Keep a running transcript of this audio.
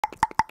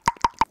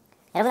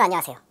여러분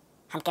안녕하세요.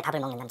 함께 밥을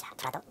먹는 남자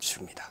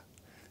브라더추입니다.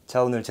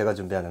 자, 오늘 제가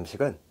준비한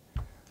음식은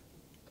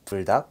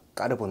불닭,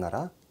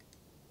 까르보나라,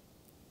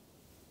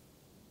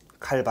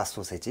 칼바사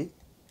소세지,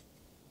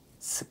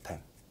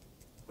 스팸.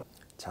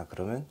 자,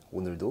 그러면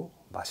오늘도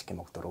맛있게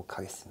먹도록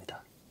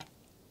하겠습니다.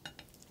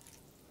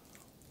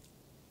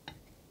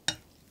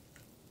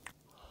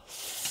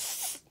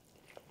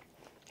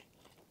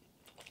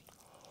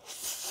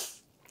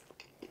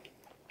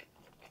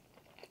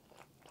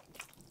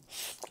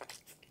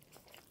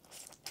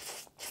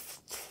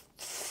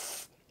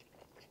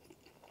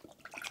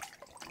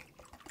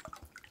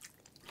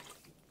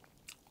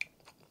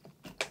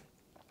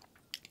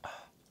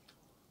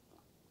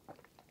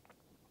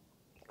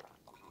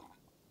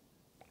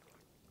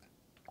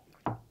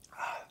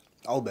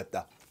 아우,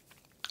 맵다.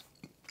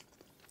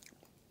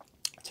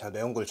 제가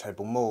매운 걸 잘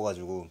못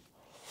먹어가지고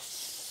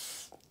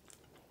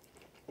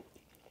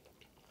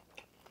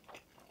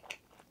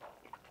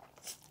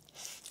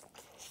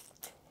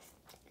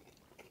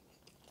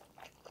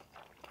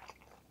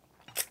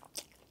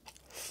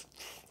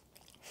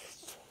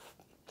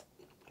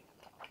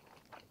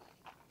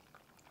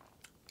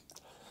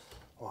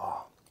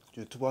와,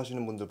 유튜브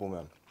하시는 분들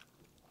보면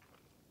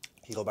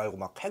이거 말고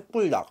막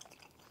핵불닭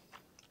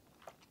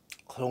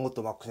그런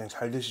것도 막 그냥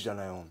잘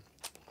드시잖아요.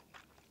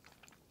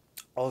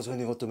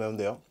 저는 이것도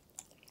매운데요.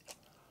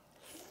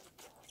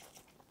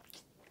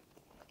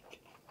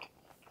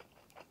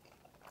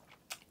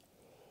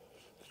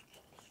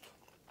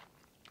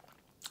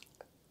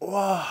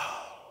 와.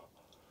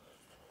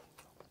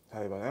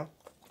 자, 이번에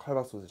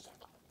칼바사 소세지.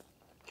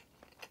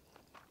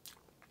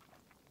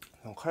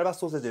 칼바사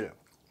소세지를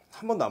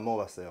한 번도 안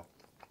먹어봤어요.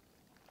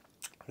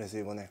 그래서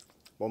이번에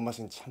뭔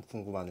맛인지 참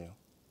궁금하네요.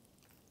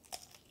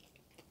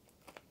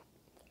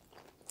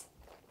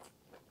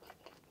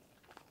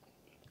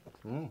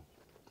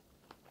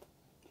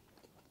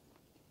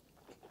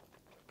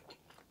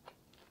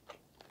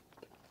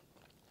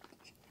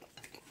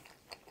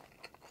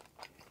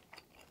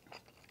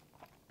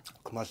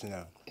 그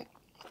맛이네요.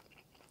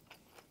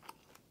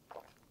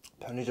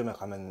 편의점에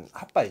가면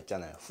핫바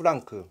있잖아요.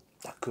 후랑크,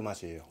 딱 그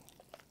맛이에요.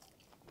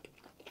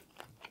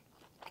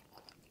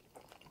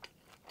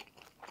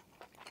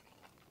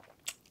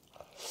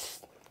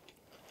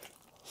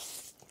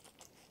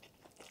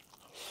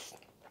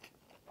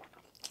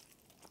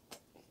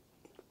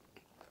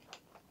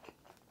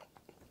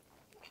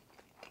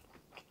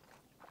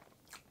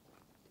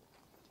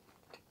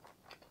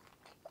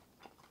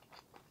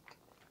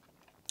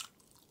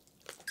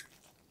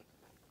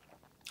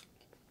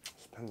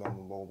 스팸도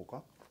한번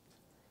먹어볼까?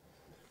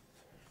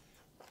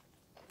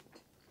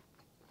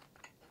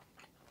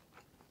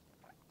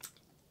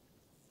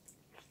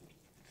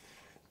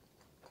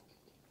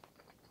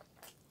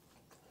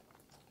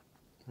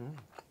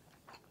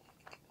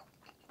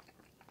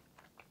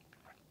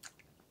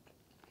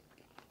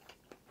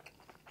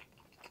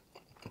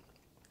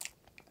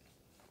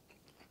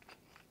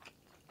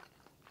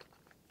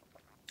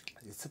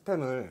 이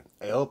스팸을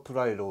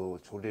에어프라이로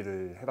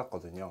조리를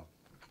해봤거든요.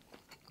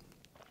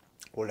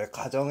 원래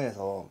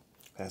가정에서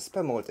그냥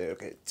스팸 먹을 때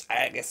이렇게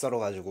잘게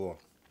썰어가지고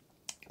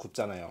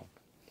굽잖아요.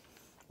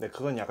 근데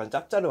그건 약간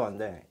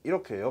짭짤한데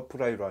이렇게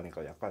에어프라이로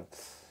하니까 약간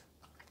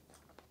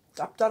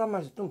짭짤한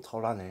맛이 좀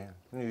덜하네.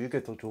 근데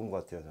이게 더 좋은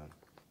것 같아요,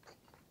 저는.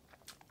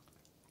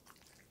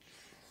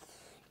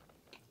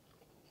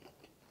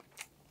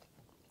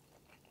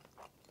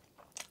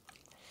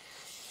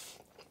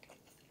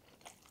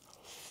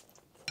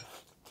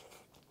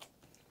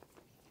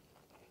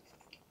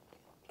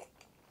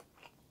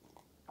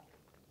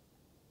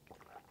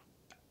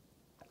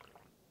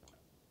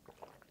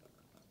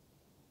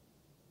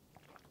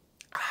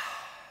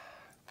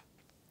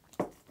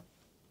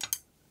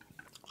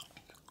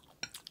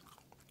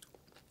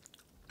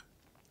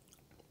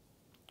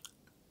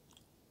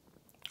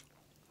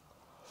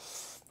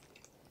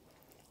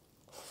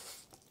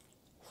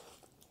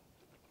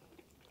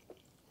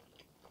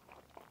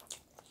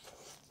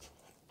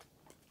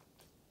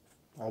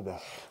 네.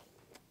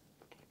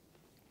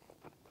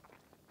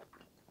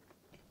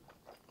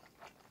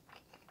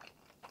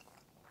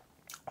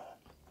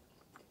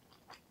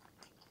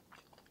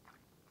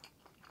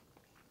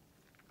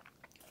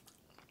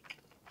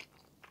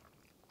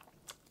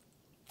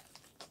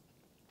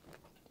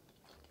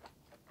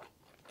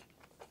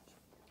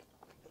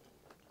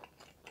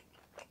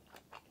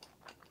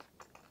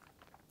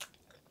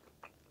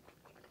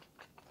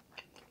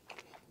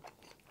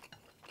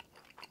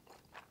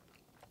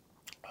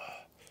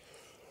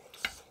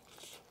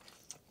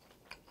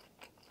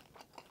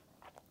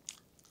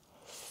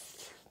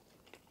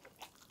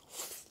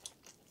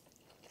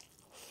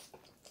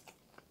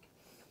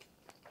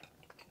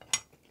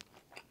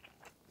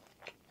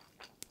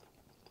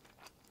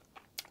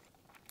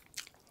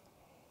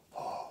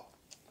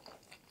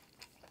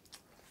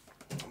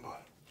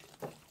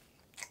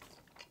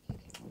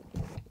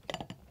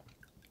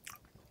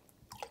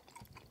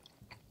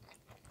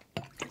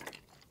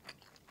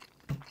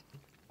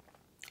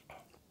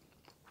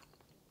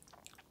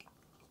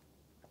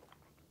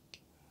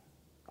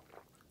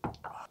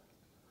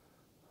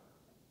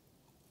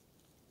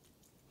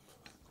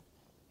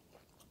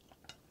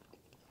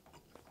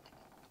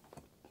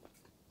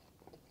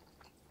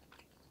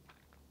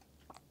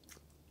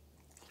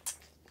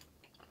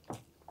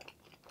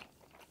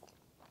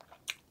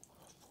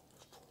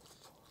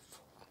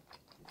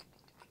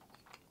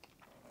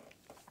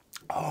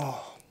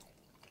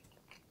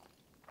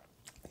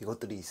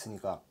 이것들이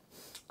있으니까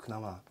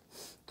그나마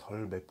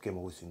덜 맵게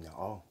먹을 수 있냐.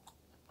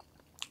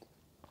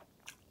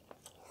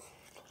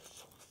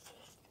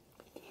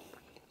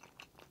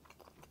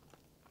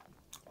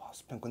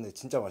 스팸 근데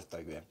진짜 맛있다.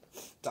 이게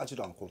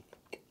짜지도 않고.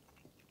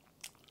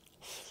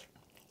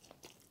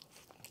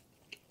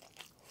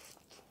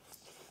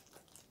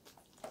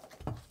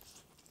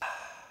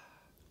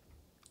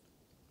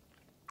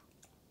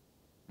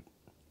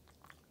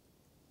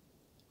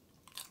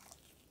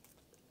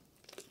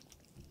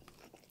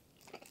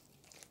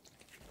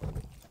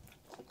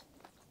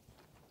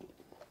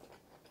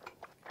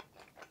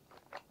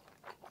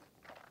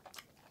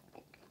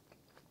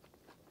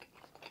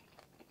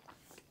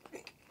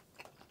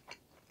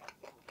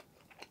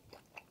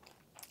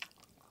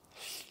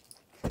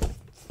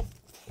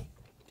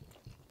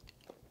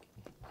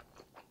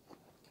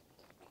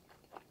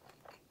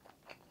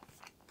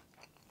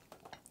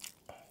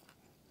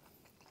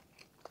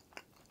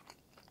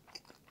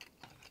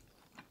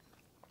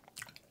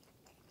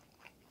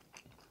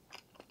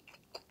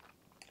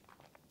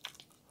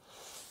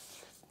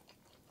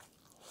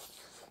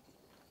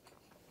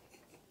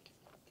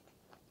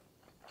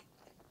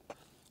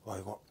 와,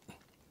 이거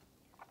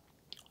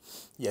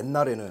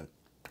옛날에는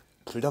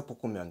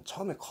불닭볶음면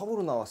처음에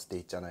컵으로 나왔을 때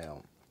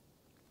있잖아요.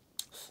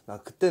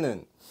 나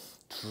그때는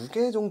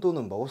 2개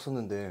정도는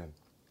먹었었는데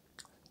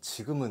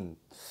지금은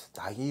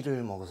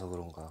나이를 먹어서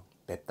그런가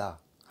맵다.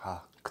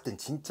 그땐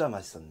진짜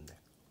맛있었는데.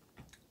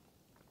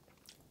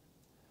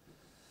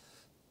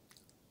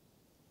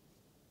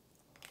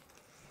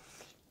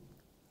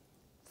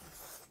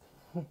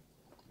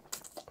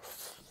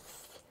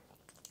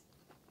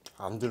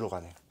 안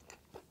들어가네.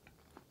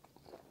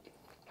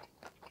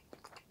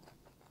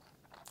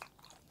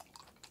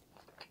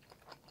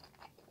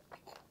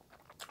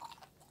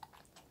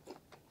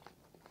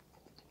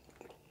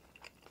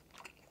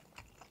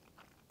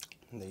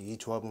 근데 이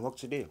조합은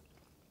확실히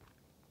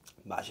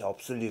맛이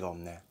없을 리가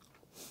없네.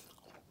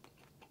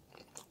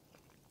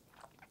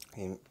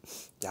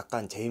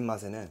 약간 제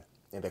입맛에는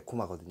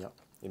매콤하거든요.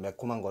 이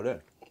매콤한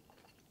거를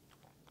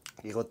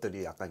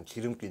이것들이 약간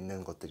기름기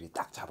있는 것들이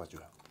딱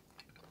잡아줘요.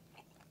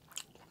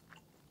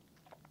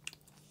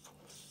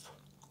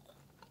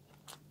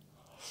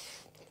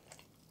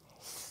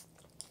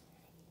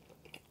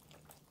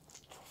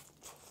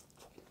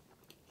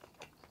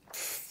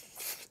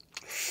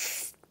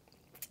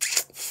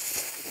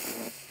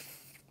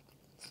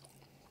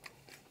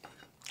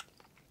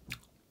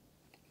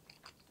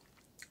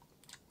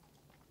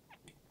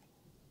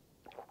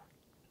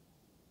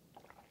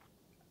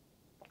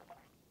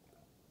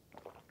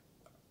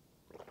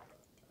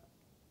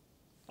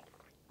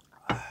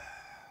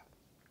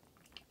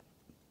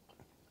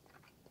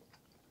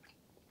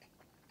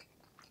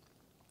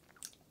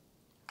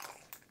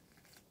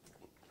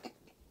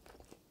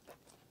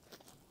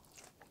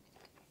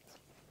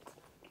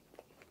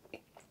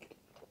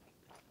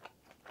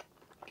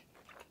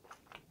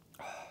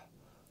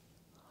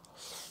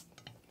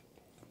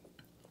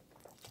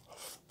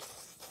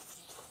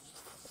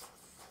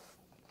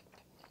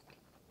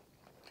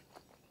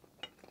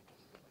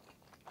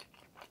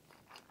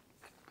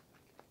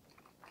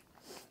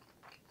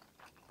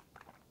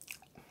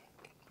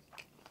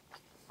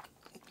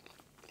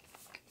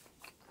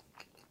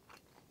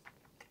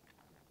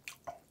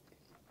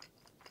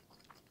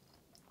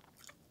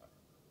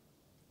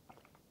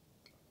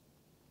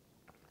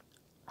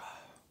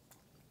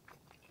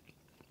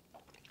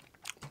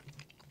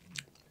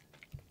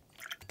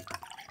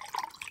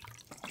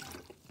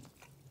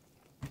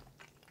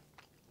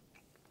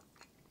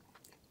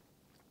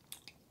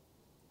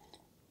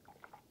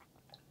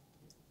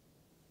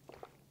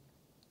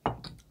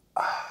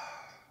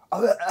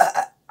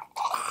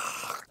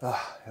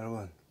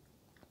 여러분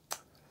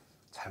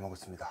잘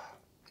먹었습니다.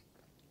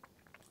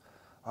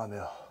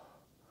 매워.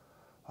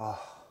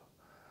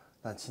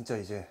 난 진짜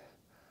이제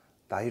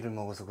나이를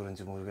먹어서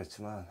그런지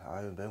모르겠지만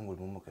매운 걸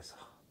못 먹겠어.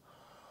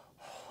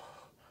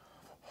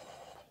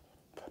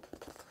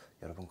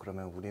 여러분,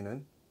 그러면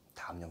우리는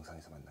다음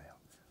영상에서 만나요.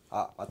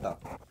 맞다.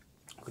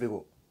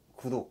 그리고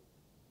구독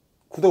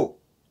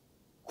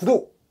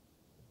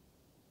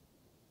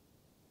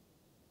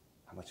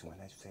한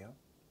번씩만 해주세요.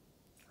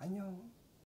 안녕.